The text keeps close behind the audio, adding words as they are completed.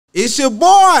It's your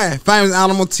boy, Famous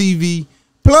Animal TV.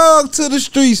 Plug to the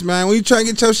streets, man. When you try to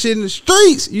get your shit in the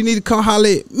streets, you need to come holler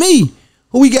at me.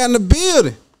 Who we got in the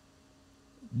building?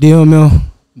 DML,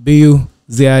 BU,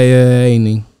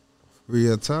 ZIA.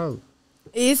 Real talk.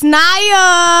 It's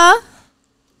Naya.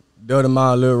 Dirty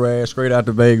my little rag straight out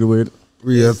the Vegas with it.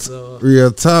 Real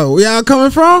talk. Where y'all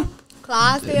coming from?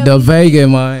 Clarksdale. The Vegas,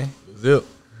 man. Zip.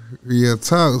 Real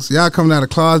talk. So y'all coming out of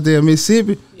Clarksdale,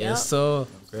 Mississippi? Yes, sir.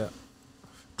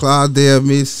 Clarksdale,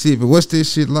 Mississippi. What's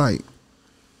this shit like?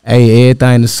 Hey,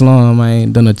 everything in the slum,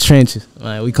 man. Done the trenches.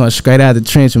 Man, we come straight out the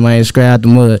trenches, man. Straight out the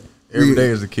mud. Every day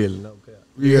is a killing. No cap.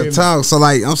 Real talk. So,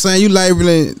 like, I'm saying you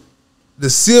labeling the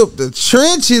SIP, the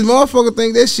trenches, motherfucker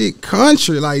think that shit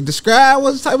country. Like, describe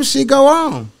what type of shit go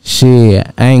on.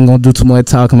 Shit, I ain't gonna do too much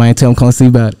talking, man. Tell them come see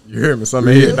about it. You hear me?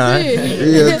 Something here now.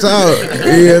 Real talk.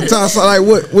 Real talk. So, like,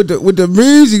 what with the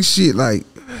music shit, like,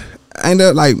 ain't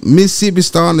that like Mississippi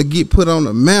starting to get put on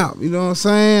the map? You know what I'm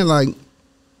saying? Like,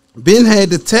 Ben had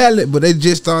the talent, but they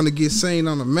just starting to get seen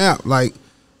on the map. Like,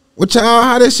 what y'all,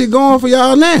 how that shit going for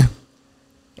y'all now?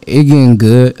 It getting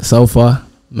good so far,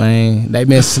 man. They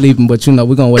been sleeping, but you know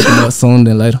we gonna wake them up sooner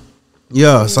than later.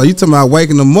 Yeah. So you talking about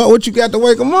waking them up? What you got to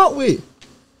wake them up with?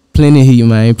 Plenty heat,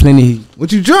 man. Plenty heat.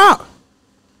 What you drop?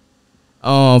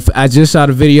 I just shot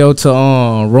a video to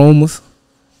Rumors.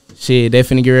 Shit, that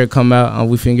finna get ready to come out.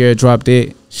 We finna get ready to drop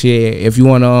that. Shit, if you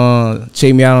wanna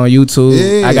check me out on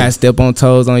YouTube, I got Step on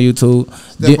Toes on YouTube.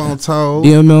 Step on Toes.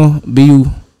 DML, BU,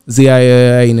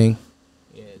 ZIA, nigga.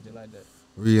 Yeah, just like that.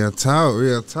 Real talk,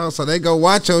 real talk. So they go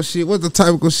watch your shit. What's the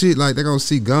typical shit? Like they gonna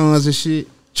see guns and shit,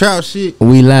 trap shit.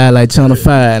 We live like Channel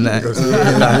 5 now.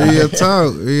 Real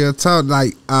talk, real talk.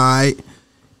 Like, alright,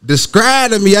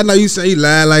 describe to me. I know you say you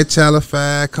live like Channel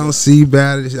 5, come see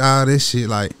about it, all this shit.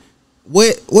 Like,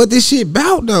 what this shit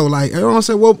about though? Like, you know what I'm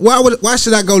saying? Why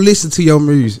should I go listen to your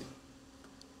music?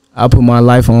 I put my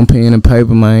life on pen and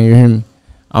paper, man. You hear me?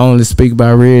 I only speak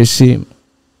about real shit.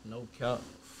 No cap.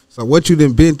 So what you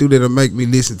done been through that'll make me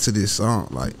listen to this song?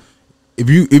 Like, if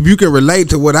you can relate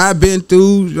to what I've been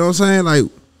through, you know what I'm saying? Like,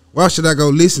 why should I go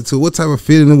listen to? What type of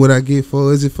feeling would I get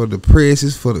for? Is it for the press?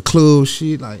 Is it for the club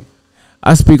shit? Like,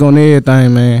 I speak on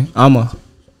everything, man.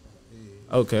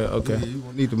 Okay. Yeah, you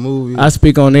gonna need to move. I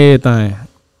speak on everything,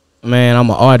 man. I'm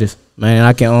an artist, man.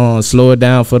 I can slow it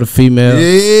down for the female.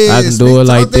 Yeah, I can do it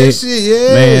like that. Shit,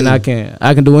 yeah. Man,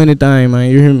 I can do anything, man.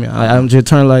 You hear me? I'm just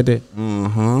turn like that.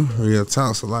 Real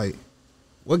talk. So like,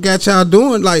 what got y'all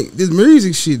doing like this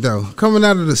music shit though? Coming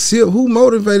out of the SIP, who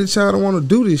motivated y'all to want to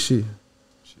do this shit?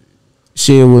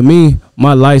 Shit with me,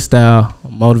 my lifestyle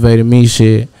motivated me.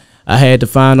 Shit, I had to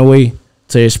find a way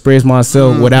to express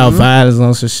myself without violence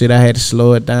on some shit. I had to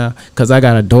slow it down because I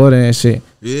got a daughter and shit.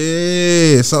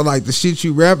 Yeah, so like the shit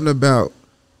you rapping about,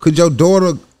 could your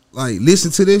daughter like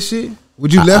listen to this shit?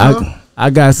 Would you let her? I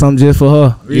got something just for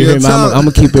her. You hear me? I'm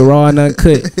gonna keep it raw and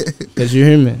uncut. Cause you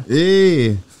hear me?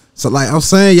 Yeah. So like I'm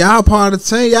saying, y'all part of the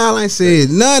team. Y'all ain't said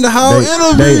nothing the whole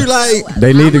interview. Like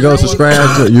they need to go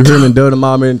subscribe to you hear me? Dirty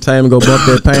Mama Entertainment. Go bump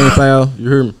that pain file. You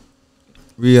hear me?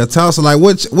 Real talk. So like,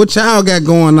 what y'all got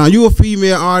going on? You a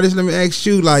female artist? Let me ask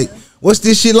you. Like, what's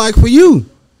this shit like for you?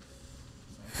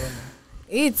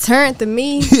 It turned to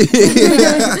me.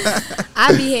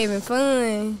 I be having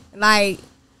fun. Like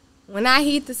when I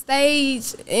hit the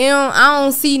stage, I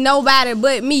don't see nobody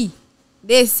but me.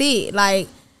 That's it. Like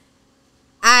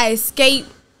I escape.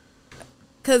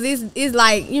 Cause it's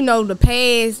like, you know, the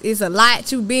past is a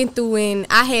lot you been through, and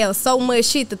I have so much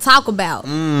shit to talk about.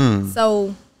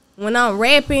 So when I'm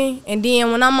rapping, and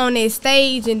then when I'm on that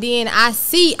stage, and then I'm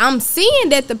seeing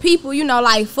that the people, you know,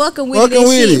 like fucking with it and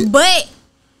shit, but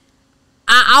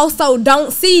I also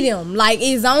don't see them. Like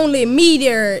it's only me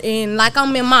there, and like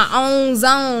I'm in my own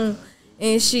zone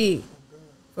and shit.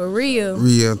 For real.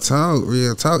 Real talk,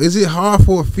 real talk. Is it hard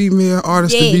for a female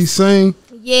artist to be seen?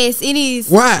 Yes, it is.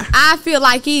 Why? I feel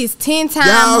like it's 10 times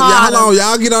harder. Hold on,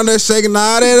 y'all get on there shaking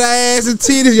all that ass and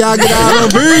titties. Y'all get out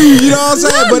of breathe. You know what I'm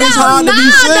saying? But it's hard to be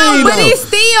seen. But it's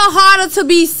still harder to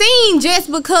be seen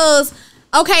just because.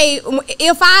 Okay,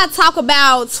 if I talk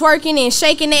about twerking and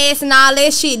shaking ass and all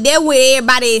that shit, that's what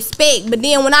everybody expect. But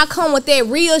then when I come with that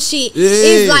real shit,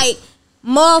 it's like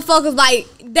motherfuckers like.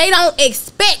 They don't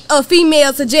expect a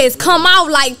female to just come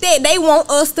out like that. They want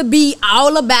us to be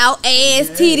all about ass,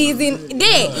 titties, and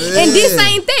that. And this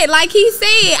ain't that. Like he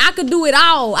said, I could do it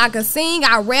all. I could sing,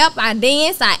 I rap, I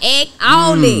dance, I act,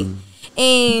 all that.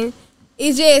 And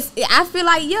it's just, I feel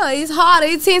like, yeah, it's harder.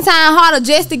 It's 10 times harder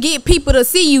just to get people to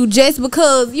see you just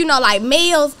because, you know, like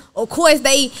males of course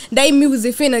they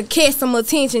music finna catch some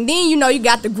attention. Then you know you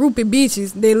got the groupie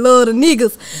bitches that love the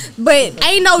niggas, but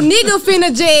ain't no nigga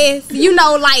finna just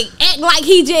like act like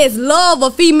he just love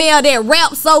a female that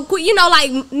rap so quick.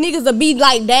 Like niggas will be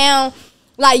like down,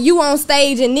 like you on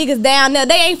stage and niggas down there.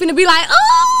 They ain't finna be like,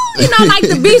 oh, like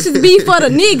the bitches be for the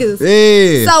niggas.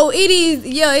 Yeah. So it is,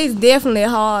 it's definitely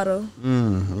harder.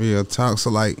 Real talk. So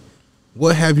like,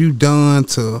 what have you done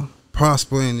to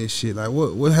prosper in this shit? Like,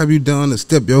 what have you done to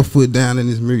step your foot down in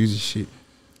this music shit?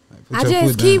 Like, I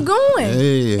just keep going,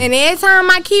 and every time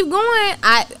I keep going,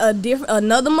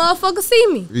 another motherfucker see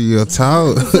me. Real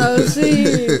talk. So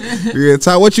shit. Real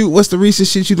talk. What's the recent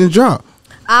shit you done dropped?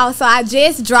 So I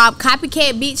just dropped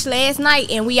Copycat Bitch last night,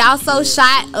 and we also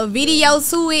shot a video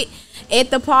to it at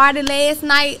the party last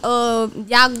night.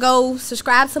 Y'all go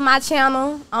subscribe to my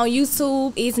channel on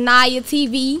YouTube. It's Naya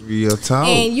TV. Real talk.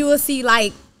 And you will see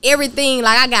like everything.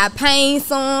 Like I got pain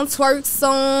songs, twerk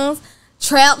songs,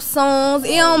 trap songs.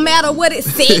 It don't matter what it's,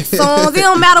 sex songs. It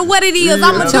don't matter what it is.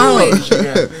 I'ma do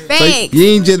it. Facts. So you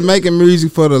ain't just making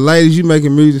music for the ladies. You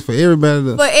making music for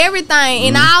everybody. For everything.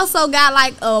 And I also got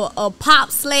like a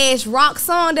pop/rock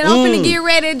song that I'm finna get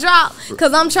ready to drop,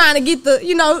 cause I'm trying to get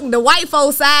the white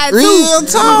folk side too. Real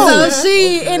talk. So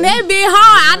and that been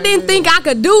hard. I didn't think I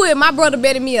could do it. My brother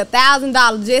betted me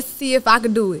 $1,000 just to see if I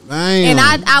could do it. Damn.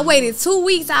 And I waited 2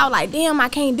 weeks. I was like, damn, I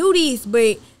can't do this.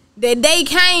 But that day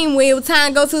came when it was time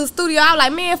to go to the studio. I was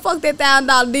like, man, fuck that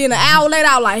 $1,000. Then an hour later,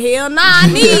 I was like, hell nah, I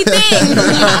need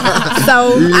that.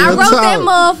 So I wrote that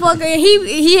motherfucker, and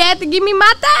he had to give me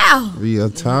my $1,000. Real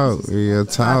talk. Real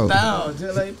talk.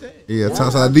 Just like that. Real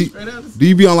talk. So do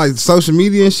you be on like social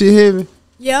media and shit heavy?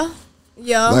 Yeah.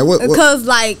 Like what? Because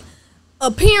like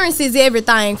appearance is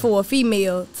everything for a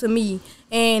female to me.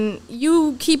 And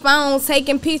you keep on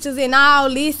taking pictures and all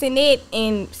this and that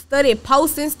and study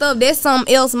posting stuff. That's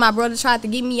something else my brother tried to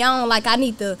get me on. Like I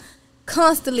need to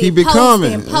constantly keep it post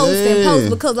coming. and post and post,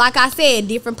 because like I said,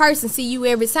 different person see you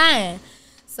every time.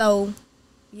 So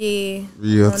yeah.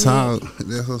 Real talk.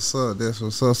 That's what's up. That's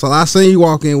what's up. So I seen you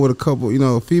walk in with a couple,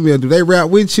 female. Do they rap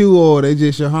with you or they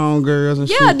just your homegirls and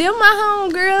shit? Yeah, they're my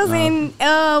homegirls,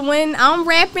 and when I'm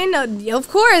rapping, of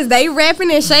course they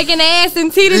rapping and shaking ass and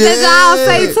titties, as y'all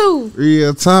say too.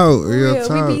 Real talk. Real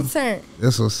talk. We be turned.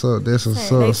 That's what's up. That's what's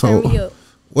They up. turn me So up.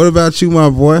 what about you, my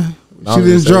boy? What you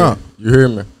didn't drop? You hear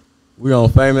me? We on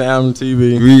Famous Album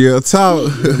TV. Real talk.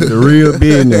 The real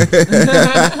business.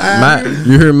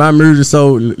 You hear my music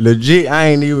so legit. I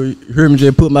ain't even hear me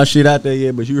just put my shit out there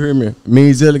yet, but you hear me. Me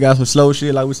and Zilla got some slow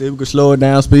shit. Like we said, we could slow it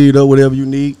down, speed up, whatever you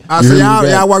need. I say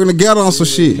y'all working together on some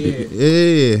shit.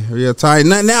 Yeah. Real tight.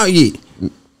 Nothing out yet.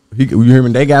 You hear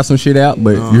me? They got some shit out,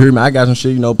 but you hear me? I got some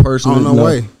shit, personally. On the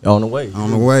way. On the way. On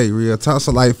the way. Real talk.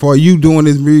 So like for you doing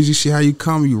this music shit, how you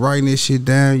come? You writing this shit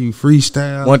down? You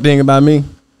freestyle? One thing about me,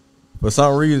 for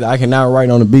some reason, I cannot write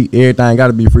on the beat. Everything got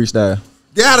to be freestyle.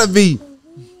 Gotta be.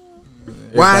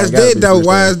 Why is that though? Freestyle.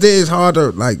 Why is that? It's hard to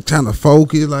like trying to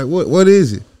focus. Like what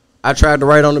is it? I tried to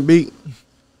write on the beat.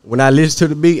 When I listen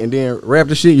to the beat and then rap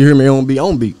the shit, you hear me on be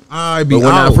on beat. It be but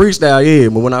when I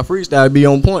freestyle, it be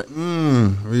on point.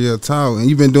 Real talk. And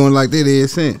you been doing like that ever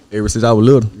since? Ever since I was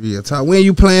little. Real talk. When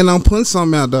you planning on putting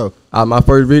something out though? My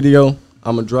first video,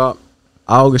 I'm gonna drop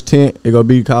August 10th. It gonna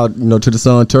be called To the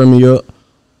Sun, Turn Me Up.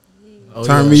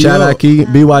 Turn me Shout up. out Key,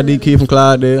 BYD Key from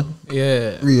Clarksdale.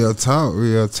 Yeah. Real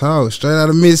talk. Straight out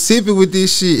of Mississippi with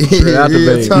this shit. Straight out the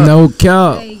bay. No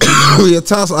cap. Real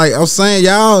talk. Like I'm saying,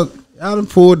 y'all done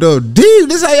pulled up deep.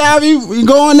 This how y'all be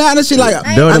going out and shit like.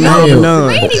 Done.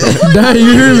 Damn,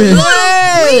 you hear me?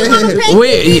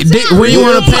 When you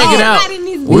want to pack it out?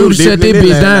 We would shut that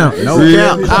bitch down. No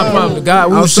cap. I promise to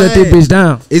God, we would shut that bitch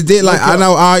down. Is that like I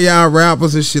know all y'all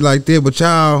rappers and shit like that, but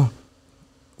y'all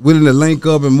willing to link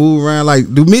up and move around?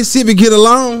 Like, do Mississippi get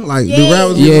along? Like, do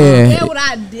rappers get along?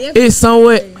 It's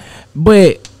somewhat,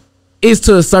 but it's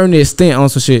to a certain extent on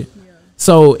some shit.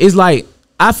 So it's like,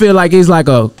 I feel like it's like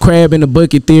a crab in the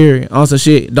bucket theory on some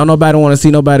shit. Don't nobody want to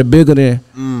see nobody bigger than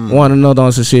one another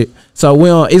on some shit.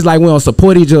 So it's like we don't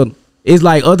support each other. It's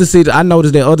like other cities. I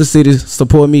noticed that other cities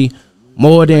support me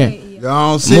more than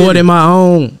my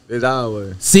own it's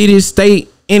always city,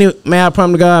 state. Man, I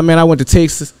promise to God, man, I went to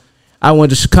Texas. I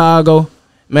went to Chicago.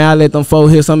 Man, I let them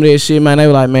folks hear some of that shit, man. They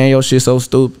were like, man, your shit so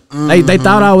stupid. They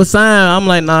thought I was signed. I'm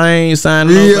like, nah, I ain't signed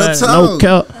nobody. No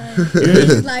cap.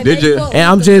 And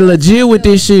I'm just legit with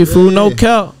this shit, fool. No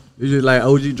cap. It's just like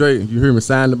OG Drake. You hear me?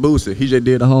 Sign the booster. He just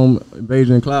did the home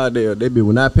invasion in Clarksdale. They be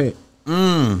when I pay.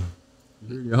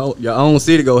 Your own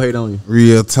city go hate on you.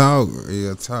 Real talk.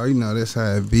 You know that's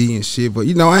how it be and shit. But I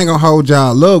ain't gonna hold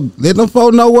y'all. Look, let them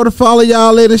folks know where to follow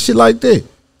y'all at and shit like that.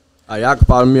 Y'all can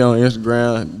follow me on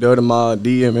Instagram,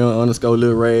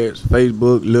 DML_Lil Rags,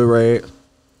 Facebook, Lil Rags.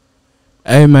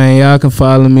 Hey man, y'all can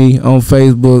follow me on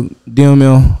Facebook,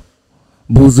 DML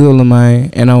Boozilla, man,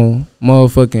 and on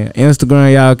motherfucking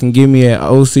Instagram, y'all can get me at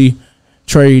OC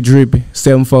Trade Drippy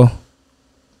 74.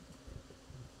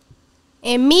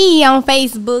 And me on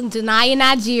Facebook, Janaya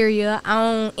Nigeria.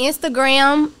 On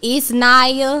Instagram, it's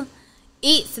Naya.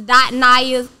 It's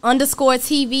 .Naya_TV.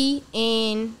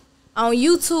 And on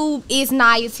YouTube, it's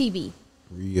Naya TV.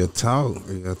 Real talk,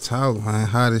 man.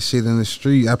 Hot as shit in the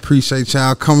street. I appreciate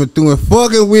y'all coming through and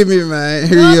fucking with me, man.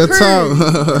 Real talk.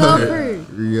 Come through.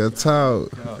 Real talk.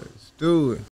 Let's do it.